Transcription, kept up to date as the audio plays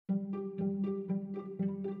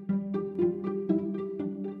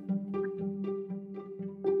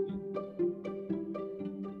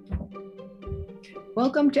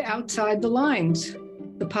Welcome to Outside the Lines,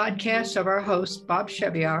 the podcast of our host, Bob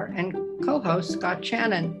Cheviar, and co-host, Scott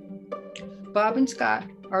Shannon. Bob and Scott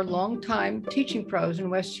are longtime teaching pros in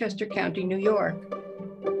Westchester County, New York.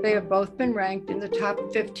 They have both been ranked in the top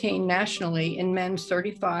 15 nationally in men's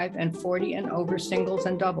 35 and 40 and over singles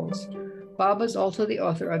and doubles. Bob is also the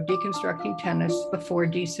author of Deconstructing Tennis, the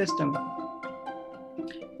 4D System.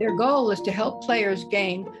 Their goal is to help players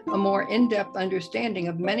gain a more in-depth understanding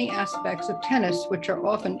of many aspects of tennis, which are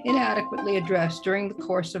often inadequately addressed during the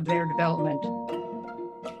course of their development.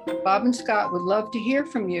 Bob and Scott would love to hear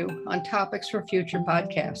from you on topics for future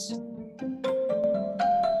podcasts.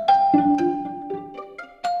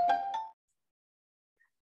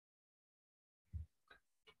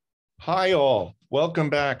 Hi all, welcome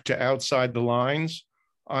back to Outside the Lines.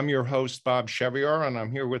 I'm your host, Bob Cheviar, and I'm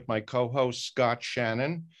here with my co-host, Scott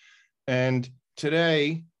Shannon. And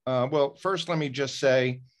today, first let me just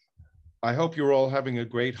say, I hope you're all having a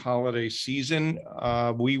great holiday season.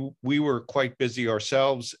 We were quite busy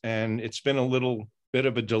ourselves, and it's been a little bit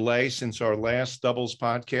of a delay since our last doubles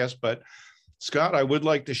podcast. But Scott, I would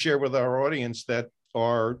like to share with our audience that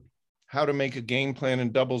our How to Make a Game Plan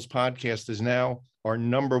in Doubles podcast is now our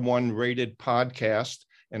 #1 rated podcast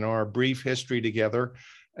in our brief history together.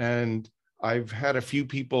 And I've had a few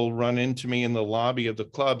people run into me in the lobby of the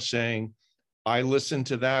club saying, I listened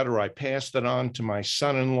to that, or I passed it on to my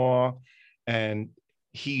son-in-law, and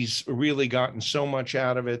he's really gotten so much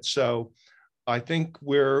out of it. So I think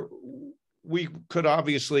we could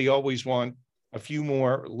obviously always want a few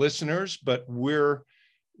more listeners, but we're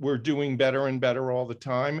doing better and better all the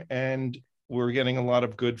time. And we're getting a lot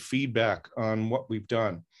of good feedback on what we've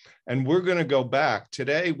done. And we're going to go back.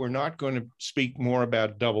 Today, we're not going to speak more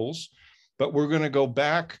about doubles, but we're going to go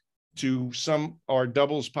back to our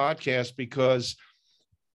doubles podcast because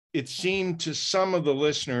it seemed to some of the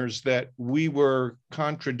listeners that we were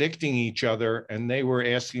contradicting each other, and they were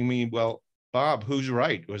asking me, well, Bob, who's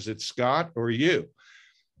right? Was it Scott or you?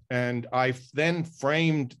 And I then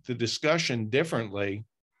framed the discussion differently.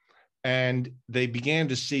 And they began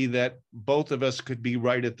to see that both of us could be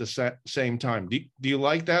right at the same time. Do you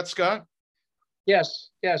like that, Scott? Yes,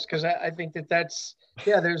 because I think that's,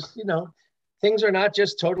 there's, things are not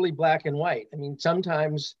just totally black and white. I mean,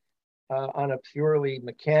 sometimes on a purely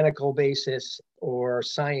mechanical basis or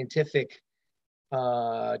scientific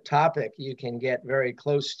topic, you can get very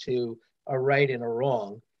close to a right and a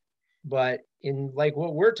wrong. But in like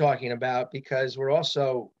what we're talking about, because we're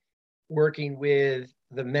also working with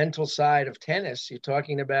the mental side of tennis, you're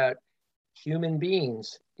talking about human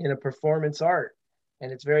beings in a performance art,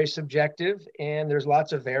 and it's very subjective, and there's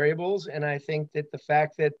lots of variables. And I think that the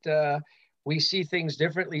fact that we see things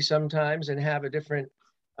differently sometimes and have a different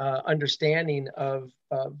understanding of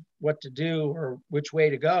what to do or which way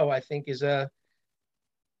to go, I think is a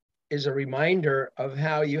reminder of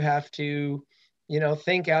how you have to,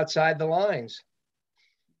 think outside the lines.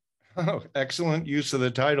 Oh, excellent use of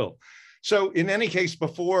the title. So in any case,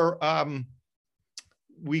 before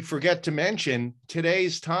we forget to mention,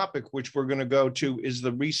 today's topic, which we're going to go to, is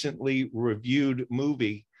the recently reviewed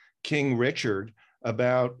movie, King Richard,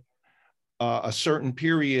 about a certain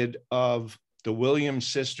period of the Williams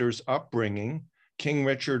sisters' upbringing. King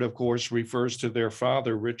Richard, of course, refers to their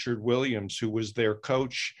father, Richard Williams, who was their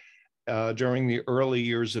coach during the early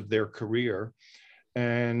years of their career.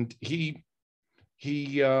 And he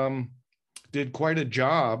did quite a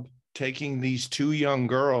job taking these two young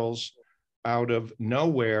girls out of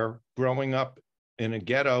nowhere, growing up in a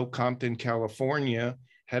ghetto, Compton, California,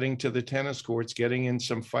 heading to the tennis courts, getting in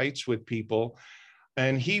some fights with people.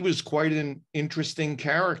 And he was quite an interesting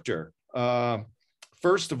character.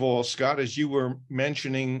 First of all, Scott, as you were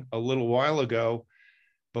mentioning a little while ago,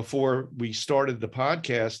 before we started the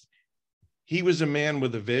podcast, he was a man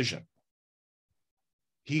with a vision.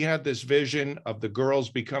 He had this vision of the girls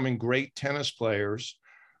becoming great tennis players.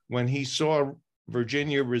 When he saw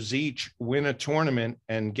Virginia Rizich win a tournament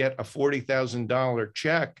and get a $40,000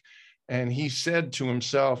 check, and he said to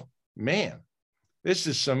himself, man, this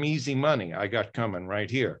is some easy money I got coming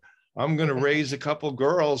right here. I'm going to raise a couple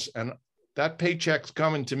girls and that paycheck's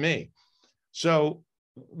coming to me. So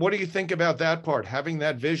what do you think about that part, having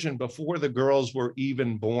that vision before the girls were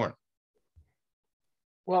even born?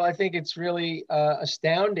 Well, I think it's really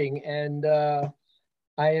astounding. And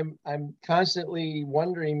I'm constantly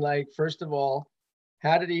wondering, like, first of all,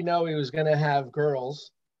 how did he know he was going to have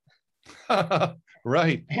girls?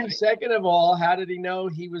 Right. And second of all, how did he know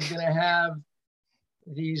he was going to have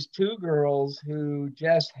these two girls who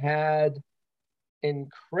just had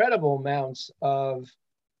incredible amounts of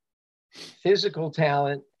physical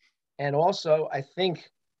talent, and also, I think,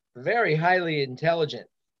 very highly intelligent.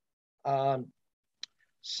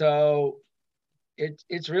 So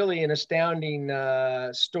it's really an astounding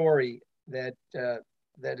story that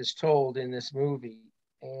is told in this movie.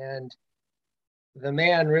 And the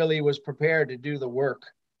man really was prepared to do the work,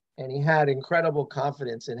 and he had incredible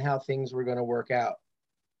confidence in how things were going to work out.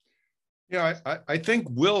 Yeah, I think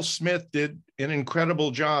Will Smith did an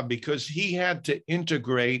incredible job because he had to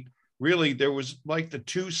integrate, really, there was like the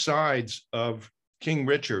two sides of King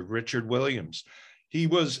Richard Williams. He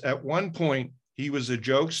was, at one point, he was a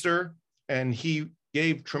jokester, and he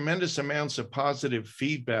gave tremendous amounts of positive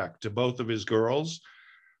feedback to both of his girls.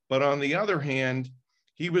 But on the other hand,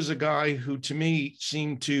 he was a guy who, to me,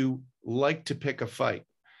 seemed to like to pick a fight.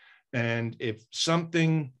 And if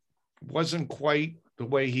something wasn't quite the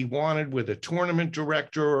way he wanted with a tournament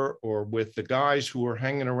director or with the guys who were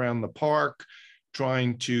hanging around the park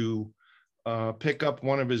trying to pick up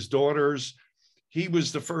one of his daughters, he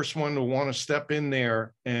was the first one to want to step in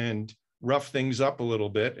there and rough things up a little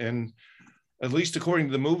bit. And at least according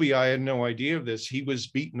to the movie, I had no idea of this, he was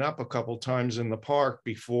beaten up a couple times in the park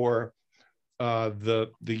before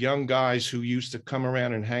the young guys who used to come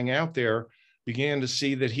around and hang out there began to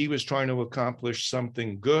see that he was trying to accomplish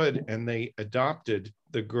something good, and they adopted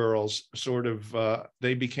the girls, sort of,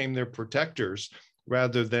 they became their protectors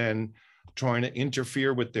rather than trying to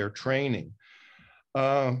interfere with their training.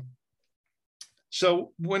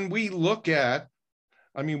 So when we look at,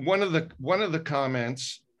 I mean, one of the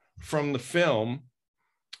comments from the film,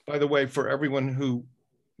 by the way, for everyone who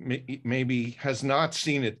maybe has not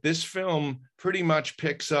seen it, this film pretty much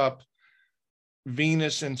picks up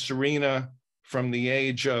Venus and Serena from the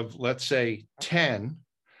age of, let's say, 10,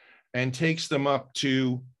 and takes them up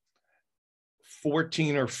to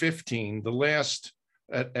 14 or 15. The last,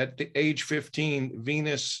 at the age 15,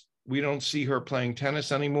 Venus, we don't see her playing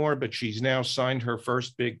tennis anymore, but she's now signed her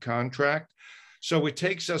first big contract. So it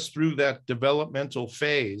takes us through that developmental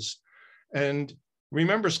phase. And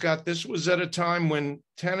remember, Scott, this was at a time when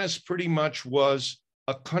tennis pretty much was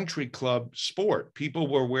a country club sport. People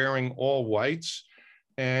were wearing all whites,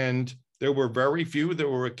 and there were very few. There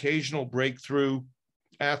were occasional breakthrough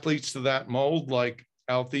athletes to that mold, like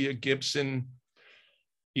Althea Gibson,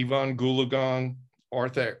 Yvonne Goolagong,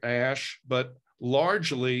 Arthur Ashe, but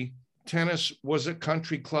largely tennis was a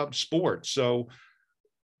country club sport. So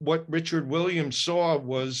what Richard Williams saw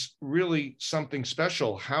was really something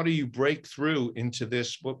special. How do you break through into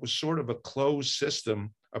this, what was sort of a closed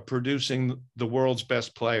system of producing the world's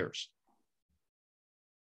best players?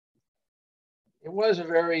 It was a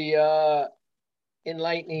very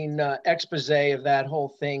enlightening expose of that whole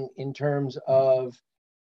thing, in terms of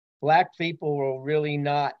Black people were really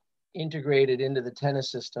not integrated into the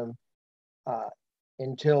tennis system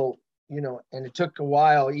until, and it took a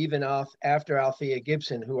while, even after Althea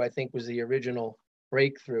Gibson, who I think was the original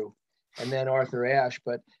breakthrough, and then Arthur Ashe.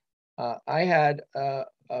 But I had a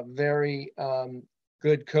very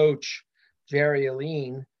good coach, Jerry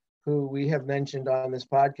Aline, who we have mentioned on this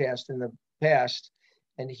podcast in the past,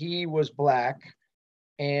 and he was Black,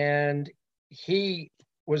 and he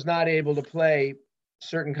was not able to play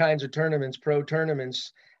certain kinds of tournaments, pro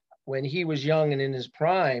tournaments, when he was young and in his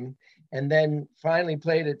prime, and then finally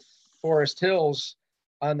played at Forest Hills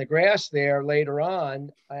on the grass there later on,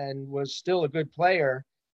 and was still a good player,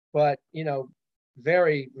 but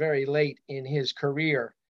very, very late in his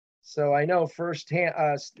career. So I know firsthand,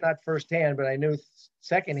 not firsthand, but I knew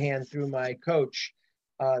secondhand through my coach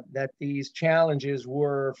that these challenges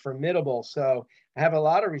were formidable. So I have a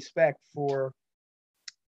lot of respect for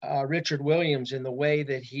Richard Williams in the way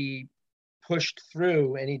that he pushed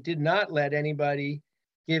through, and he did not let anybody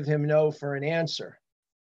give him no for an answer.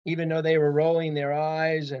 Even though they were rolling their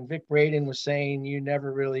eyes, and Vic Braden was saying, you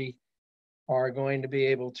never really are going to be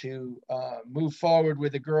able to move forward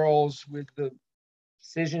with the girls with the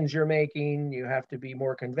decisions you're making. You have to be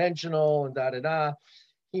more conventional and da-da-da.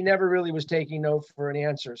 He never really was taking no for an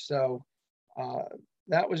answer. So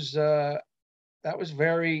that was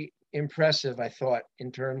very impressive, I thought,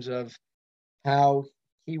 in terms of how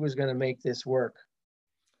he was going to make this work.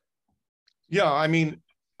 Yeah, I mean,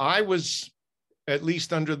 I was at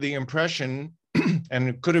least under the impression, and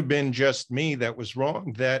it could have been just me that was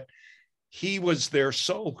wrong, that he was their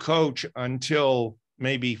sole coach until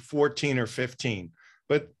maybe 14 or 15.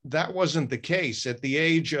 But that wasn't the case. At the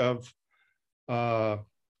age of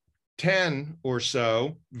 10 or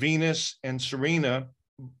so, Venus and Serena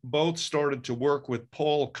both started to work with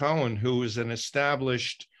Paul Cohen, who is an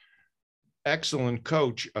established, excellent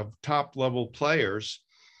coach of top-level players.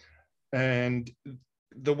 And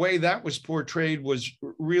the way that was portrayed was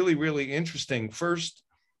really, really interesting. First,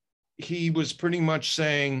 he was pretty much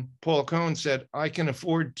saying, Paul Cohen said, I can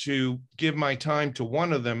afford to give my time to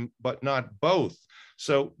one of them, but not both.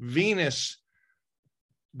 So Venus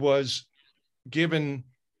was given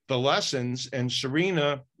the lessons, and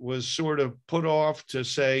Serena was sort of put off to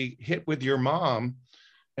say, hit with your mom.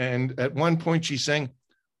 And at one point she's saying,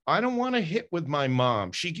 I don't want to hit with my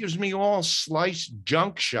mom. She gives me all sliced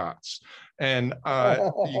junk shots, and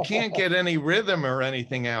you can't get any rhythm or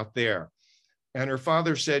anything out there. And her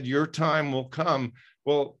father said, your time will come.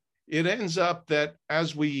 Well, it ends up that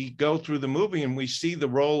as we go through the movie and we see the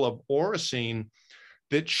role of Oracene,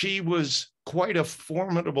 that she was quite a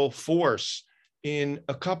formidable force in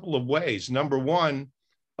a couple of ways. Number one,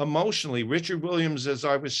 emotionally, Richard Williams, as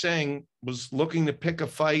I was saying, was looking to pick a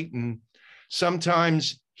fight, and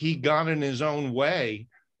sometimes he got in his own way.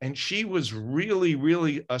 And she was really,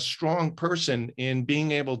 really a strong person in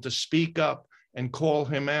being able to speak up and call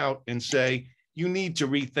him out and say, you need to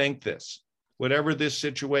rethink this. Whatever this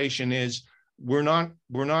situation is, we're not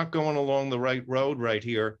going along the right road right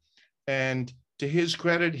here. And to his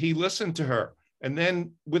credit, he listened to her. And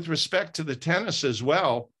then with respect to the tennis as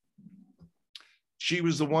well, she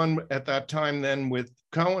was the one at that time then with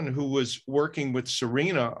Cohen who was working with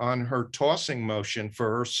Serena on her tossing motion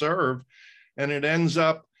for her serve. And it ends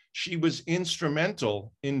up, she was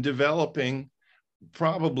instrumental in developing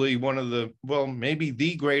probably one of the, well, maybe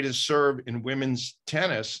the greatest serve in women's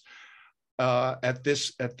tennis at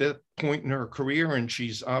that point in her career. And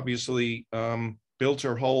she's obviously built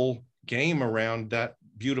her whole game around that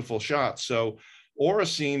beautiful shot. So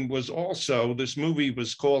Oracene was also, this movie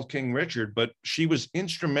was called King Richard, but she was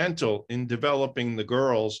instrumental in developing the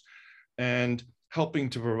girls and helping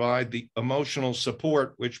to provide the emotional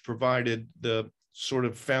support, which provided the sort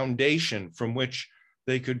of foundation from which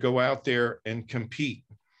they could go out there and compete.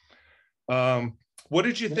 What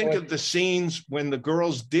did you think of the scenes when the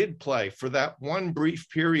girls did play for that one brief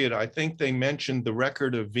period? I think they mentioned the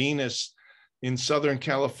record of Venus in Southern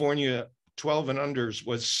California, 12 and unders,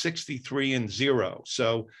 was 63-0.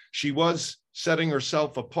 So she was setting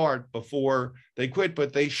herself apart before they quit,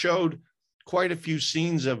 but they showed quite a few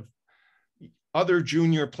scenes of other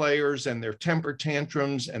junior players and their temper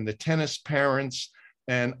tantrums and the tennis parents.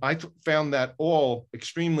 And I found that all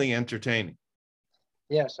extremely entertaining.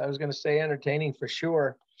 Yes, I was going to say entertaining for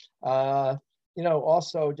sure.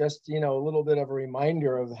 Also just, a little bit of a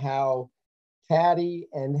reminder of how catty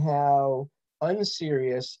and how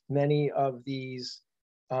unserious many of these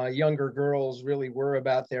younger girls really were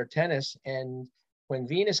about their tennis. And when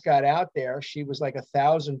Venus got out there, she was like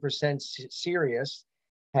 1,000% serious,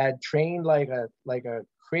 had trained like a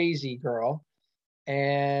crazy girl,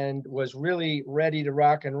 and was really ready to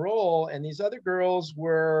rock and roll. And these other girls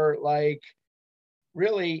were like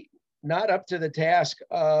really not up to the task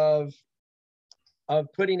of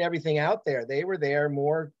putting everything out there. They were there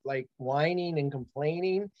more like whining and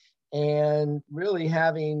complaining and really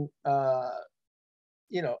having bad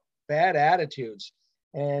attitudes.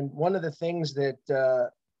 And one of the things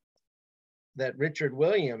that Richard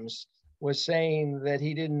Williams was saying, that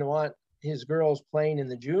he didn't want his girls playing in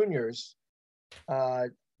the juniors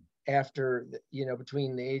after,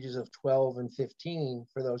 between the ages of 12 and 15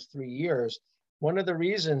 for those 3 years. One of the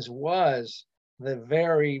reasons was the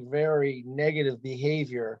very, very negative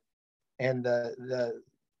behavior and the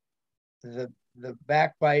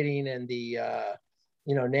backbiting and the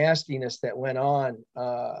nastiness that went on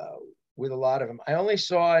with a lot of them. I only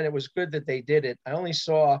saw, and it was good that they did it, I only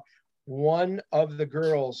saw one of the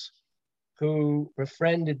girls who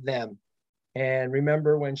befriended them. And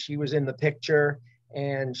remember when she was in the picture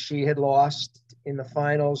and she had lost in the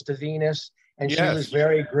finals to Venus, and yes, she was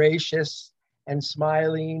very gracious and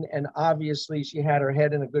smiling, and obviously she had her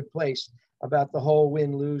head in a good place about the whole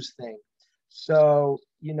win-lose thing. So,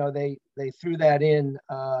 they threw that in,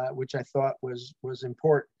 which I thought was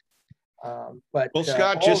important. But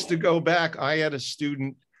Scott, just to go back, I had a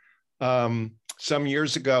student some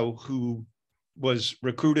years ago who was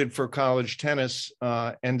recruited for college tennis,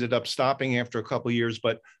 ended up stopping after a couple of years,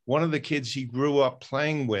 but one of the kids he grew up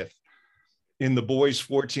playing with in the boys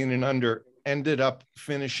 14 and under ended up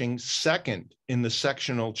finishing second in the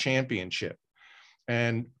sectional championship.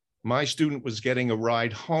 And my student was getting a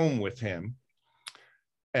ride home with him,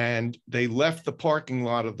 and they left the parking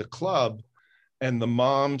lot of the club, and the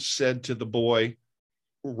mom said to the boy,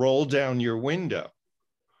 roll down your window.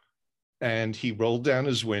 And he rolled down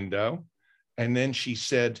his window. And then she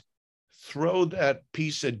said, throw that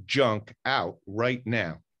piece of junk out right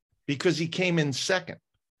now, because he came in second.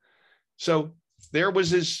 So there was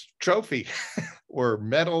his trophy or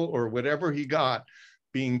medal or whatever he got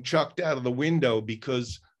being chucked out of the window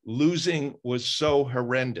because losing was so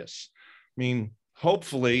horrendous. I mean,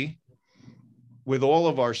 hopefully, with all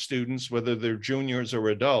of our students, whether they're juniors or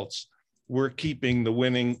adults, we're keeping the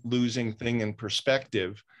winning losing thing in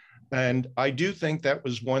perspective. And I do think that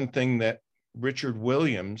was one thing that Richard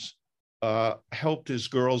Williams helped his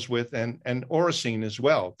girls with, and Oracene as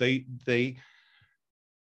well. They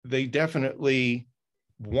definitely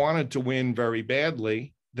wanted to win very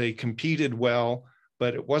badly. They competed well,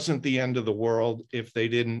 but it wasn't the end of the world if they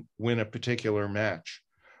didn't win a particular match.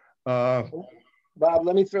 Bob,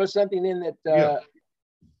 let me throw something in that Yeah.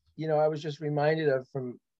 you know, I was just reminded of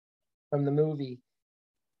from the movie.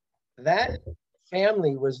 That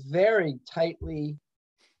family was very tightly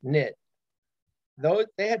knit. Though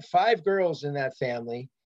they had 5 girls in that family,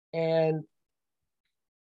 and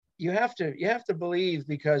you have to believe,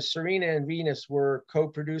 because Serena and Venus were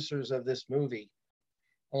co-producers of this movie,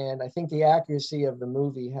 and I think the accuracy of the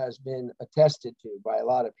movie has been attested to by a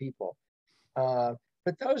lot of people. But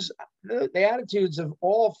the attitudes of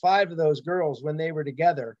all 5 of those girls when they were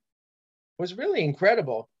together was really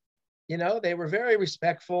incredible. You know, they were very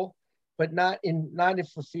respectful, but not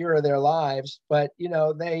for fear of their lives. But you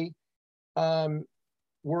know, they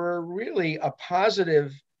were really a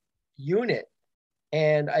positive unit,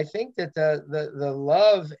 and I think that the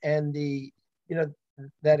love and the, you know,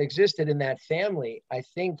 that existed in that family, I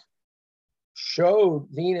think, showed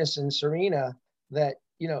Venus and Serena that,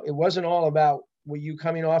 you know, it wasn't all about you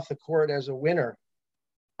coming off the court as a winner,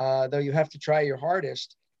 though you have to try your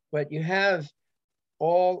hardest, but you have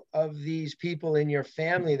all of these people in your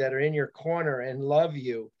family that are in your corner and love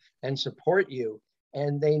you and support you,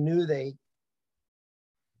 and they knew they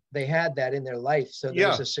had that in their life, so there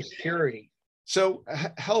was a security. So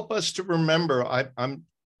help us to remember. I'm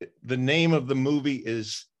the name of the movie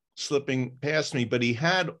is slipping past me, but he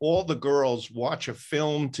had all the girls watch a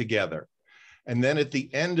film together, and then at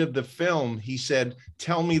the end of the film, he said,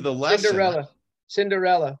 "Tell me the lesson."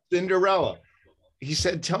 Cinderella. He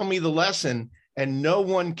said, "Tell me the lesson." And no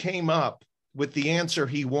one came up with the answer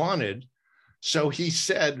he wanted. So he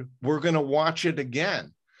said, "We're going to watch it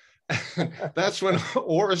again." That's when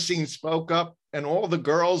Oracene spoke up, and all the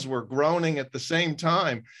girls were groaning at the same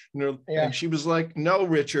time. And she was like, "No,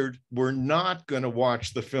 Richard, we're not going to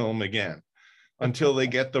watch the film again until they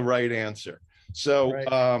get the right answer." So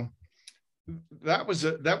right. That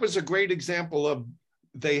was a great example of,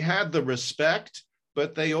 they had the respect,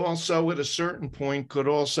 but they also at a certain point could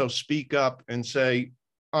also speak up and say,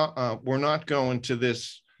 we're not going to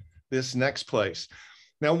this next place.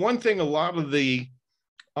 Now, one thing, a lot of the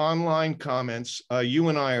online comments, you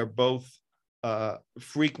and I are both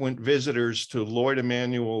frequent visitors to Lloyd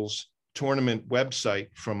Emanuel's tournament website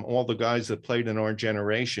from all the guys that played in our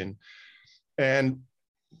generation. And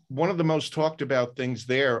one of the most talked about things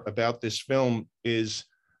there about this film is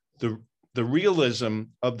the realism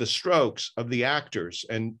of the strokes of the actors.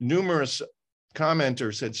 And numerous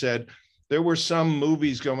commenters had said there were some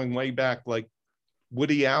movies going way back, like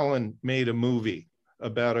Woody Allen made a movie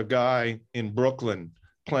about a guy in Brooklyn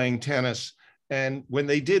playing tennis. And when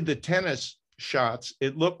they did the tennis shots,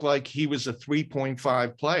 it looked like he was a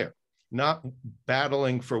 3.5 player, not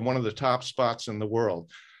battling for one of the top spots in the world.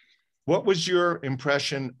 What was your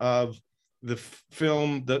impression of the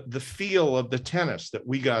film, the feel of the tennis that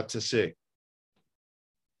we got to see?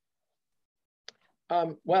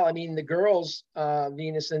 Well, I mean, the girls,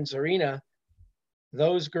 Venus and Serena,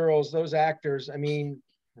 those girls, those actors, I mean,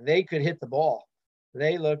 they could hit the ball.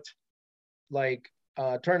 They looked like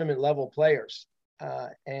tournament level players.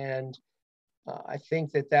 And I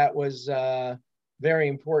think that was very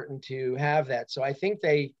important to have that. So I think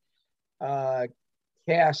they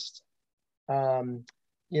cast,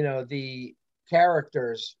 you know, the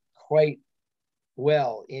characters quite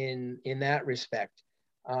well in that respect.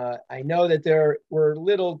 I know that there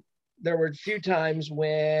were a few times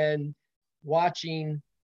when watching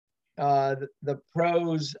the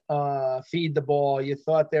pros feed the ball, you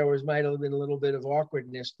thought there might have been a little bit of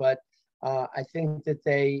awkwardness, but I think that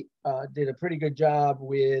they did a pretty good job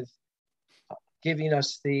with giving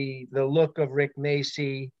us the look of Rick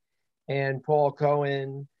Macci and Paul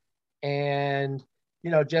Cohen, and, you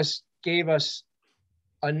know, just gave us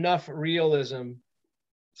enough realism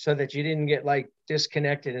so that you didn't get like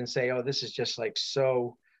disconnected and say, oh, this is just like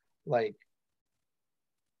so like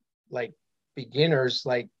beginners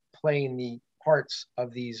like playing the parts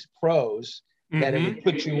of these pros, that it would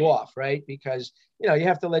put you off, right? Because, you know, you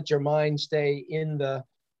have to let your mind stay in the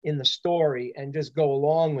story and just go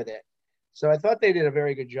along with it. So I thought they did a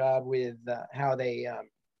very good job with how they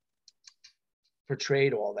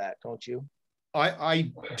portrayed all that, don't you?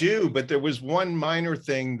 I do, but there was one minor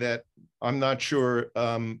thing that I'm not sure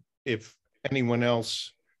if anyone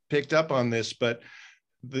else picked up on this, but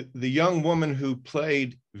the young woman who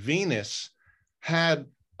played Venus had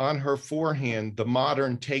on her forehand the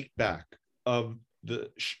modern take back of the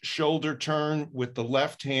shoulder turn with the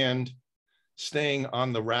left hand staying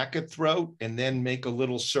on the racket throat and then make a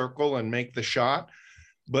little circle and make the shot.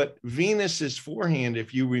 But Venus's forehand,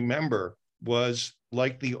 if you remember, was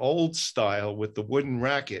like the old style with the wooden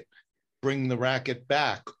racket, bring the racket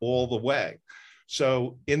back all the way.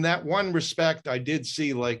 So in that one respect, I did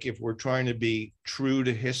see, like, if we're trying to be true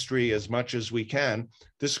to history as much as we can,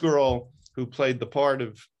 this girl who played the part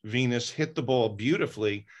of Venus hit the ball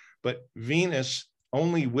beautifully, but Venus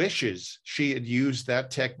only wishes she had used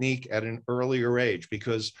that technique at an earlier age,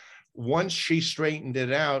 because once she straightened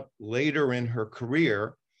it out later in her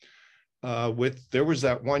career, there was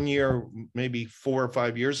that one year, maybe 4 or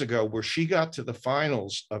 5 years ago, where she got to the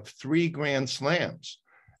finals of 3 Grand Slams.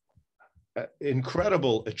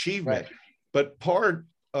 Incredible achievement. Right. But part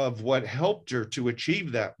of what helped her to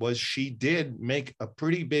achieve that was she did make a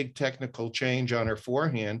pretty big technical change on her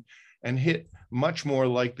forehand and hit much more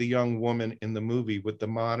like the young woman in the movie with the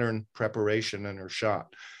modern preparation in her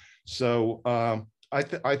shot. So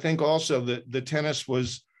I think also that the tennis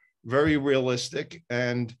was very realistic.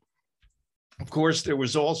 And of course, there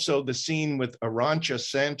was also the scene with Arantxa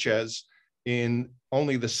Sanchez in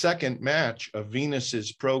only the second match of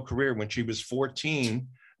Venus's pro career when she was 14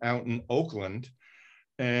 out in Oakland.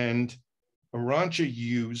 And Arantxa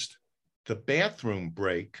used the bathroom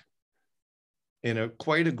break in a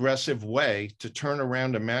quite aggressive way to turn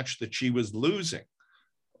around a match that she was losing.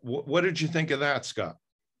 What did you think of that, Scott?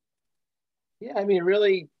 Yeah, I mean, it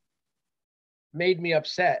really made me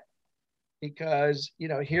upset because, you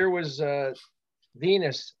know, here was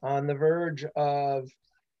Venus on the verge of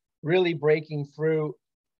really breaking through,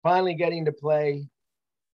 finally getting to play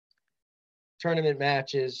tournament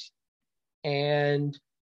matches, and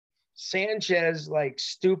Sanchez like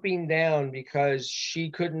stooping down because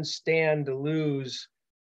she couldn't stand to lose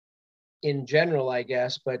in general, I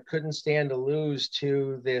guess, but couldn't stand to lose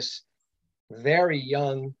to this very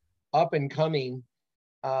young, up and coming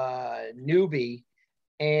newbie,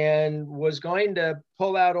 and was going to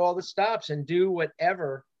pull out all the stops and do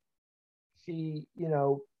whatever she, you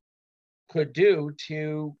know, could do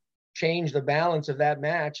to change the balance of that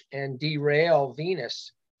match and derail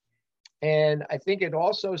Venus. And I think it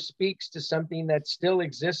also speaks to something that still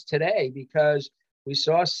exists today, because we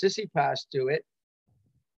saw Tsitsipas do it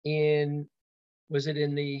in, was it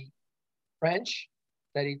in the French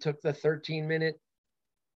that he took the 13-minute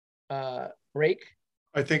break?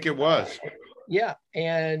 I think it was. Yeah.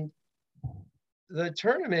 And the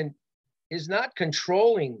tournament is not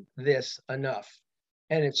controlling this enough.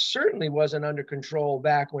 And it certainly wasn't under control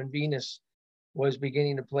back when Venus was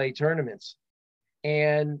beginning to play tournaments.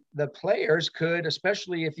 And the players could,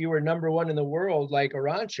 especially if you were number 1 in the world like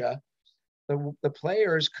Arantxa, the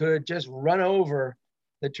players could just run over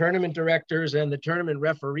the tournament directors and the tournament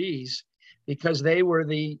referees because they were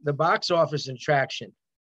the box office attraction.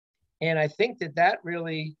 And I think that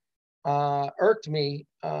really irked me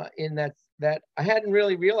in that I hadn't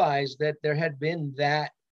really realized that there had been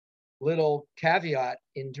that little caveat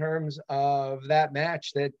in terms of that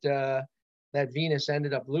match that Venus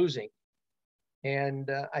ended up losing. And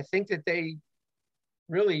I think that they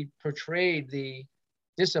really portrayed the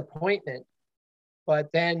disappointment, but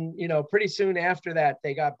then, you know, pretty soon after that,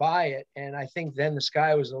 they got by it. And I think then the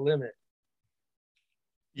sky was the limit.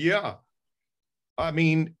 Yeah. I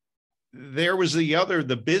mean, there was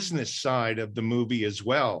the business side of the movie as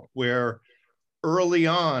well, where early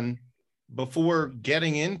on, before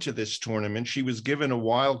getting into this tournament, she was given a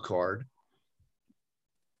wild card.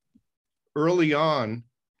 Early on,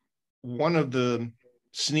 one of the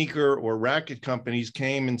sneaker or racket companies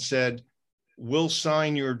came and said, we'll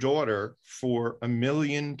sign your daughter for $1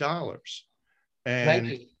 million. And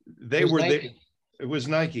Nike. It was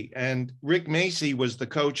Nike. And Rick Macci was the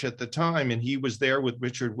coach at the time, and he was there with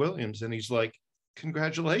Richard Williams. And he's like,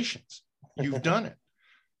 congratulations, you've done it.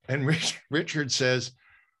 And Richard says,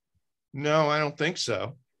 no, I don't think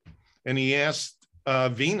so. And he asked,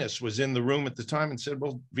 Venus was in the room at the time and said,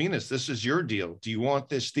 well, Venus, this is your deal. Do you want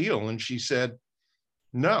this deal? And she said,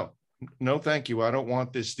 no, thank you. I don't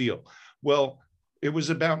want this deal. Well, it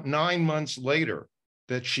was about 9 months later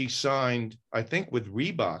that she signed, I think with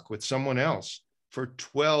Reebok, with someone else, for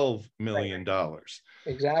 $12 million.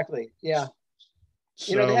 Exactly. Yeah.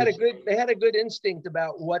 So, you know, they had a good instinct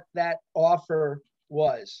about what that offer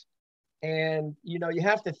was. And, you know, you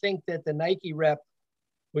have to think that the Nike rep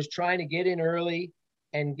was trying to get in early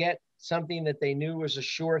and get something that they knew was a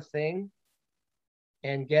sure thing.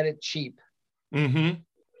 and get it cheap. Mm-hmm.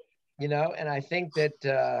 You know, and I think that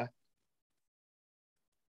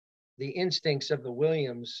the instincts of the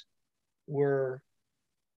Williams were,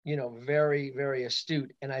 you know, very, very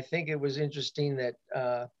astute. And I think it was interesting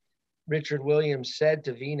that Richard Williams said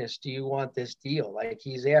to Venus, do you want this deal? Like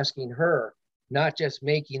he's asking her, not just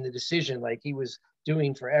making the decision like he was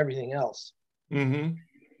doing for everything else. Mm-hmm.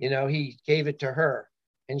 You know, he gave it to her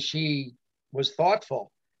and she was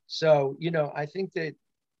thoughtful. So, you know, I think that,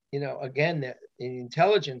 you know, again, the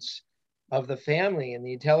intelligence of the family and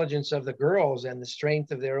the intelligence of the girls and the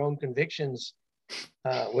strength of their own convictions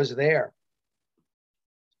was there.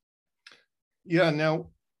 Yeah. Now,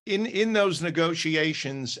 in those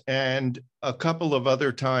negotiations and a couple of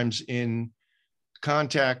other times in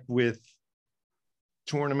contact with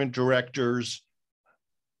tournament directors,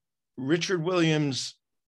 Richard Williams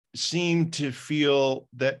seemed to feel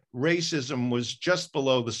that racism was just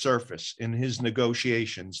below the surface in his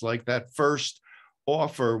negotiations, like that first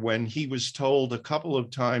offer when he was told a couple of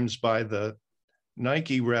times by the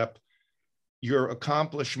Nike rep, your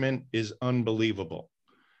accomplishment is unbelievable.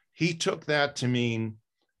 He took that to mean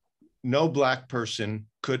no Black person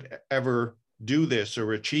could ever do this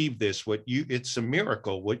or achieve this. It's a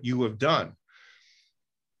miracle what you have done.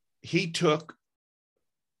 He took,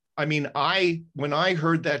 I mean, when I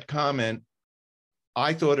heard that comment,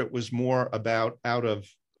 I thought it was more about out of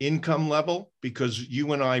income level, because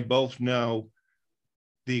you and I both know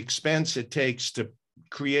the expense it takes to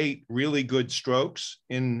create really good strokes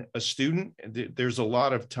in a student. There's a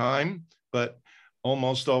lot of time, but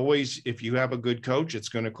almost always, if you have a good coach, it's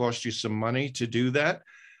going to cost you some money to do that.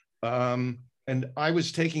 And I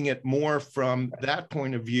was taking it more from that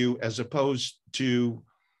point of view as opposed to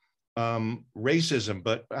racism.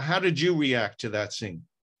 But how did you react to that scene?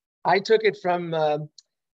 I took it from the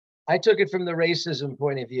racism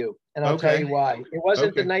point of view, and I'll tell you why. It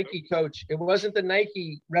wasn't the Nike coach. It wasn't the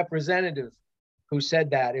Nike representative who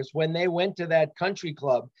said that. It's when they went to that country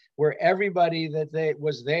club where everybody that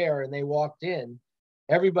was there and they walked in,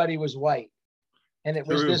 everybody was white. And it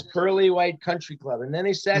was this pearly white country club. And then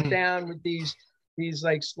they sat down with these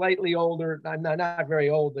like slightly older, not very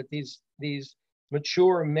old, but these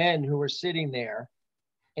mature men who were sitting there.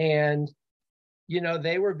 And, you know,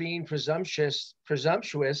 they were being presumptuous,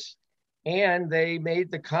 and they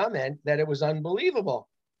made the comment that it was unbelievable.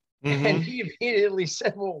 Mm-hmm. And he immediately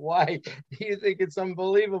said, well, why do you think it's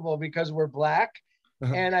unbelievable? Because we're Black?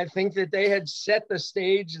 Uh-huh. And I think that they had set the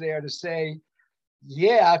stage there to say,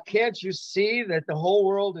 yeah, can't you see that the whole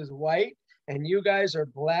world is white and you guys are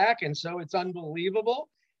Black? And so it's unbelievable.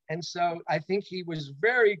 And so I think he was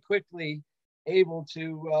very quickly able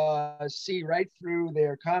to see right through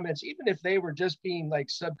their comments, even if they were just being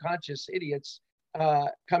like subconscious idiots,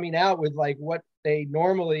 coming out with like what they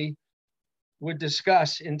normally would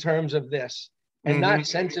discuss in terms of this, and not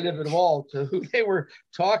sensitive at all to who they were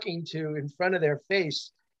talking to in front of their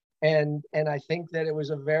face. And I think that it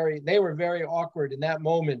was they were very awkward in that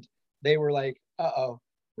moment. They were like, uh-oh,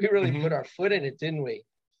 we really put our foot in it, didn't we?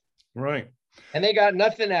 Right. And they got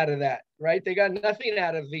nothing out of that, right? They got nothing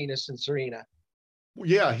out of Venus and Serena.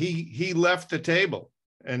 Yeah, he left the table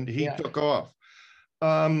and he took off.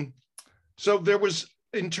 So there was,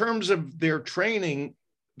 in terms of their training,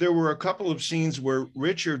 there were a couple of scenes where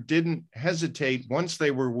Richard didn't hesitate once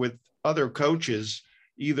they were with other coaches,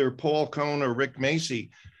 either Paul Cohn or Rick Macci,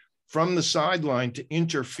 from the sideline to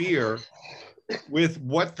interfere with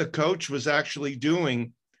what the coach was actually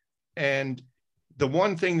doing. And the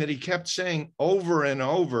one thing that he kept saying over and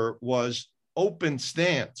over was open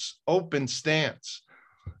stance, open stance.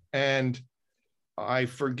 And I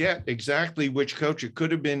forget exactly which coach. It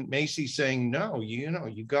could have been Macci saying, no,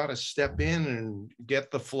 you got to step in and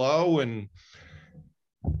get the flow. And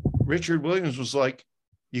Richard Williams was like,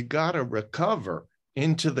 you got to recover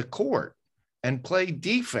into the court and play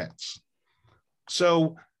defense.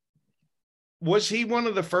 So was he one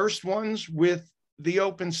of the first ones with the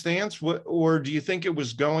open stance, or do you think it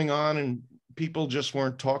was going on and people just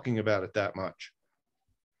weren't talking about it that much?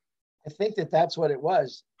 I think that that's what it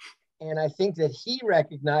was. And I think that he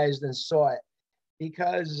recognized and saw it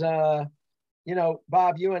because,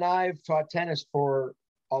 Bob, you and I have taught tennis for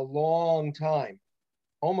a long time,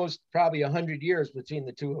 almost probably 100 years between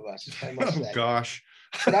the two of us, I must say. Oh, gosh.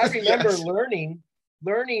 But I remember learning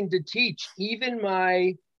to teach even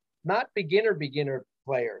my not beginner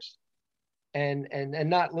players and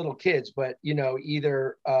not little kids, but,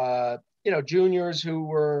 either, juniors who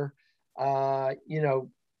were,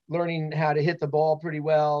 learning how to hit the ball pretty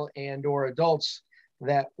well, and or adults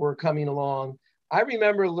that were coming along. I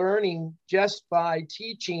remember learning just by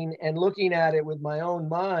teaching and looking at it with my own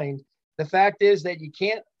mind the fact is that you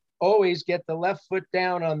can't always get the left foot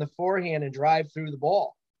down on the forehand and drive through the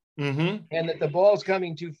ball. Mm-hmm. And that the ball's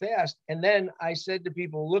coming too fast. And then I said to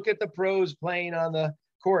people, look at the pros playing on the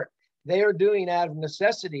court. They are doing out of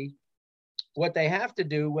necessity what they have to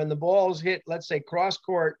do when the ball's hit, let's say cross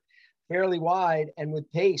court fairly wide and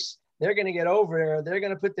with pace. They're going to get over there. They're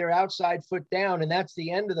going to put their outside foot down, and that's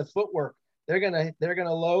the end of the footwork. They're going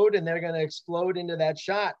to load and they're going to explode into that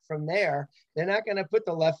shot from there. They're not going to put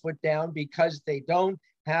the left foot down because they don't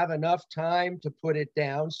have enough time to put it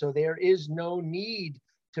down. So there is no need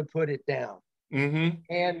to put it down. Mm-hmm.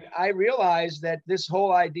 And I realized that this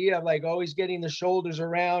whole idea of like always getting the shoulders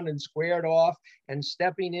around and squared off and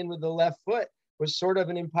stepping in with the left foot was sort of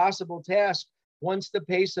an impossible task once the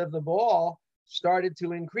pace of the ball started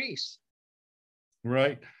to increase.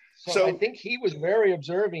 Right. So I think he was very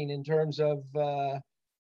observing in terms of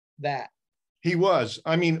that. He was.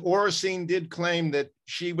 I mean, Oracene did claim that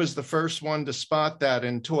she was the first one to spot that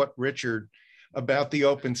and taught Richard about the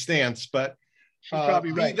open stance, but she's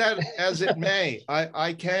probably right. Be that as it may,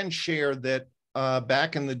 I can share that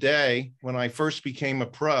back in the day when I first became a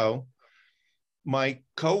pro, my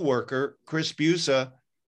coworker, Chris Busa,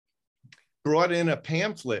 brought in a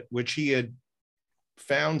pamphlet which he had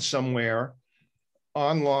found somewhere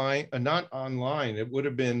online, not online, it would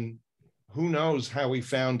have been, who knows how he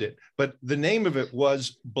found it, but the name of it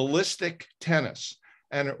was Ballistic Tennis.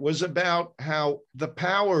 And it was about how the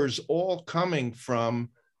power's all coming from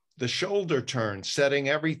the shoulder turn, setting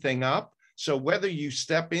everything up. So whether you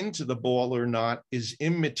step into the ball or not is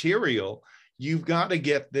immaterial. You've got to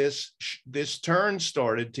get this turn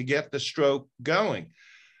started to get the stroke going.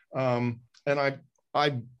 And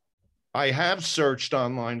I have searched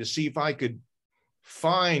online to see if I could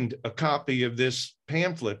find a copy of this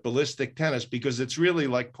pamphlet, Ballistic Tennis, because it's really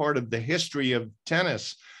like part of the history of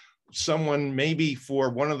tennis. Someone maybe for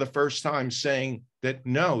one of the first times saying that,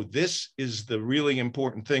 no, this is the really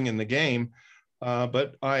important thing in the game.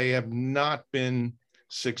 But I have not been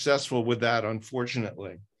successful with that,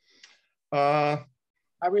 unfortunately. I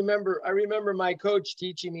remember my coach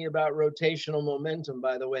teaching me about rotational momentum,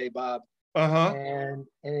 by the way, Bob. Uh-huh. And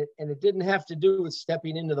it didn't have to do with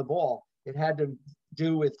stepping into the ball. It had to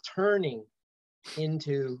do with turning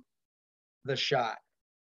into the shot.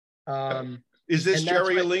 Is this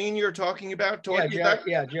Jerry Aline you're talking about?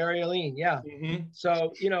 Yeah, Jerry Aline. Yeah. Mm-hmm.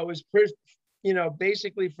 So, it was,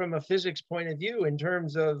 basically from a physics point of view in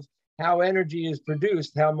terms of how energy is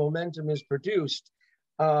produced, how momentum is produced.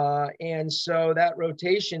 And so that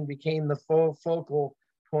rotation became the full focal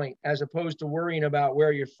point as opposed to worrying about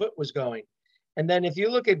where your foot was going. And then if you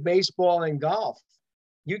look at baseball and golf,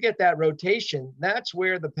 you get that rotation. That's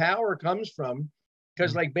where the power comes from.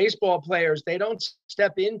 Because like baseball players, they don't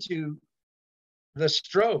step into the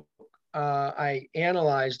stroke. I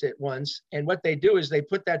analyzed it once, and what they do is they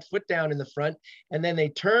put that foot down in the front and then they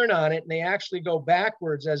turn on it and they actually go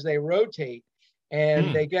backwards as they rotate,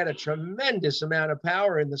 and they get a tremendous amount of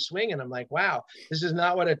power in the swing. And I'm like, wow, this is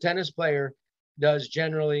not what a tennis player does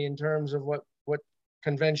generally in terms of what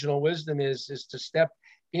conventional wisdom is to step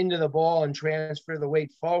into the ball and transfer the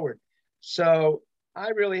weight forward. So I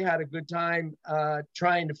really had a good time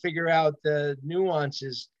trying to figure out the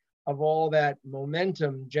nuances of all that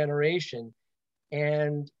momentum generation.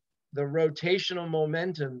 And the rotational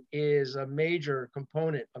momentum is a major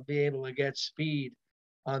component of being able to get speed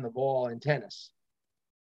on the ball in tennis.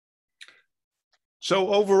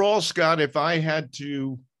 So overall, Scott, if I had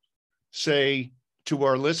to say to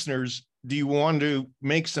our listeners, do you want to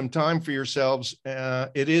make some time for yourselves?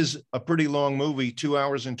 It is a pretty long movie, 2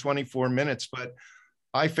 hours and 24 minutes, but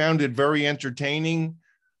I found it very entertaining.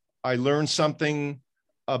 I learned something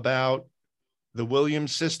about the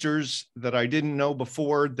Williams sisters that I didn't know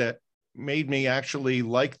before that made me actually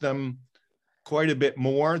like them quite a bit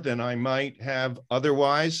more than I might have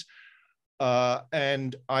otherwise.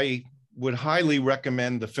 And I would highly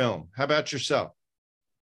recommend the film. How about yourself?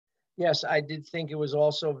 Yes, I did think it was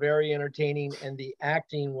also very entertaining, and the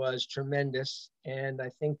acting was tremendous. And I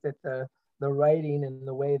think that the writing and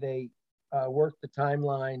the way they worked the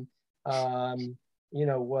timeline,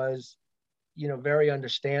 was, very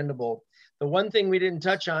understandable. The one thing we didn't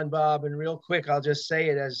touch on, Bob, and real quick, I'll just say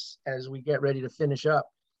it as we get ready to finish up.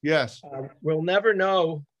 Yes. We'll never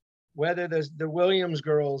know whether the Williams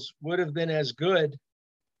girls would have been as good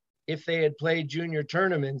if they had played junior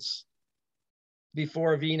tournaments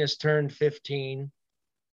before Venus turned 15,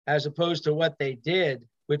 as opposed to what they did,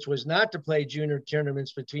 which was not to play junior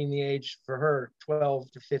tournaments between the age for her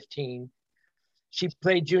 12 to 15. She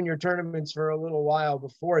played junior tournaments for a little while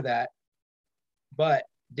before that, but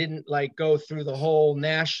didn't like go through the whole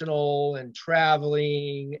national and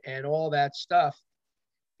traveling and all that stuff.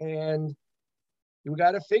 And you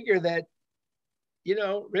got to figure that, you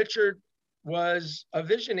know, Richard was a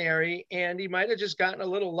visionary, and he might have just gotten a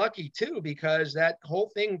little lucky too, because that whole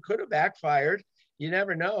thing could have backfired. You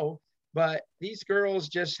never know. But these girls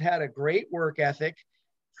just had a great work ethic,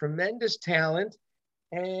 tremendous talent.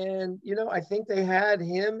 And, you know, I think they had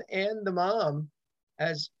him and the mom,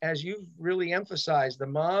 as you've really emphasized. The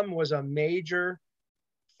mom was a major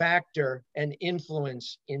factor and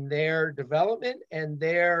influence in their development and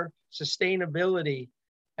their sustainability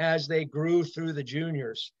as they grew through the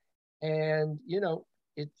juniors. And, you know,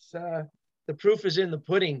 it's the proof is in the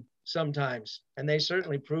pudding sometimes, and they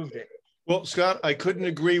certainly proved it. Well, Scott, I couldn't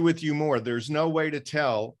agree with you more. There's no way to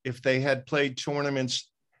tell. If they had played tournaments,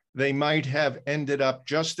 they might have ended up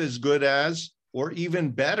just as good as, or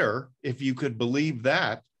even better, if you could believe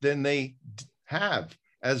that, than they have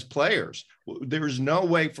as players. There's no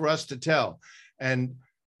way for us to tell. And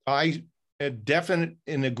I am definitely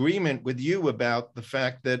in agreement with you about the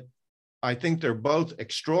fact that I think they're both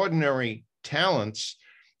extraordinary talents,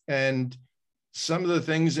 and some of the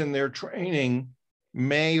things in their training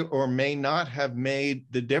may or may not have made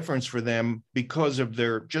the difference for them because of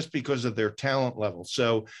their talent level.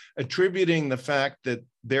 So attributing the fact that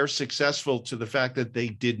they're successful to the fact that they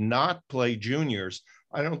did not play juniors,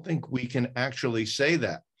 I don't think we can actually say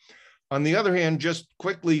that. On the other hand, just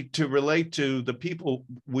quickly to relate to the people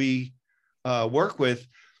we work with,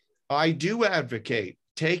 I do advocate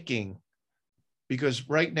taking, because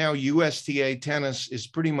right now USTA tennis is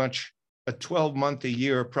pretty much a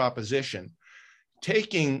 12-month-a-year proposition,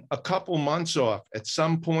 taking a couple months off at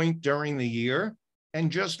some point during the year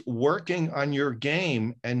and just working on your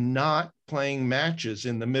game and not playing matches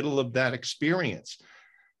in the middle of that experience.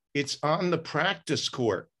 It's on the practice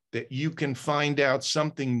court that you can find out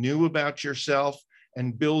something new about yourself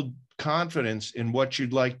and build confidence in what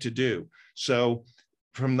you'd like to do. So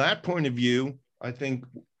from that point of view, I think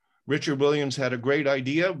Richard Williams had a great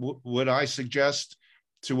idea. Would I suggest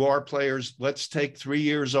to our players, let's take 3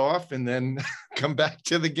 years off and then come back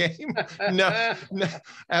to the game? No,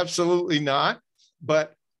 absolutely not.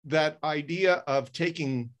 But that idea of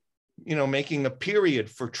taking, you know, making a period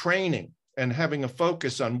for training and having a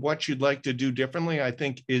focus on what you'd like to do differently, I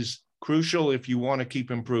think is crucial if you want to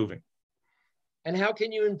keep improving. And how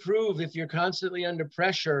can you improve if you're constantly under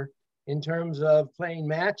pressure in terms of playing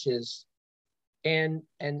matches and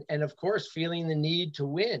of course, feeling the need to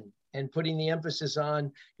win and putting the emphasis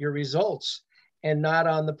on your results and not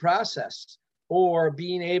on the process, or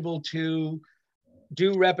being able to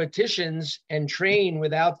do repetitions and train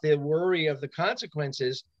without the worry of the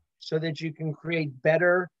consequences, so that you can create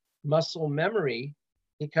better muscle memory,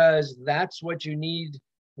 because that's what you need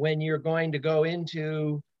when you're going to go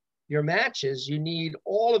into your matches. You need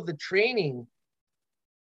all of the training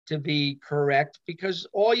to be correct, because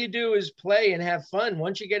all you do is play and have fun.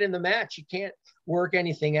 Once you get in the match, you can't work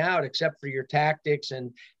anything out except for your tactics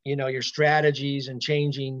and, you know, your strategies and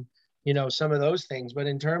changing, you know, some of those things. But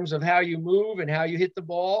in terms of how you move and how you hit the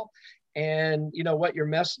ball and, you know, what your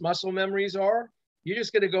muscle memories are, you're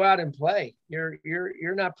just going to go out and play.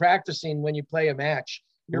 You're not practicing when you play a match.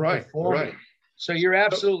 You're right, performing. right. So you're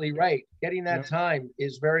absolutely right. Getting that time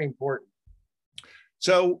is very important.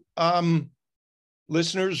 So,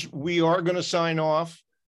 listeners, we are going to sign off.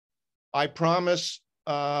 I promise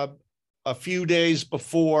a few days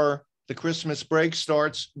before the Christmas break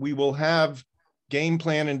starts, we will have Game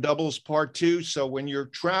Plan and Doubles Part 2. So when you're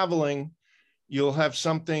traveling, you'll have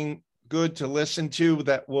something good to listen to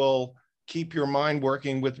that will keep your mind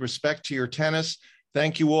working with respect to your tennis.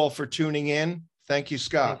 Thank you all for tuning in. Thank you,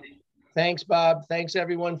 Scott. Thanks, Bob. Thanks,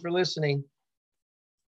 everyone, for listening.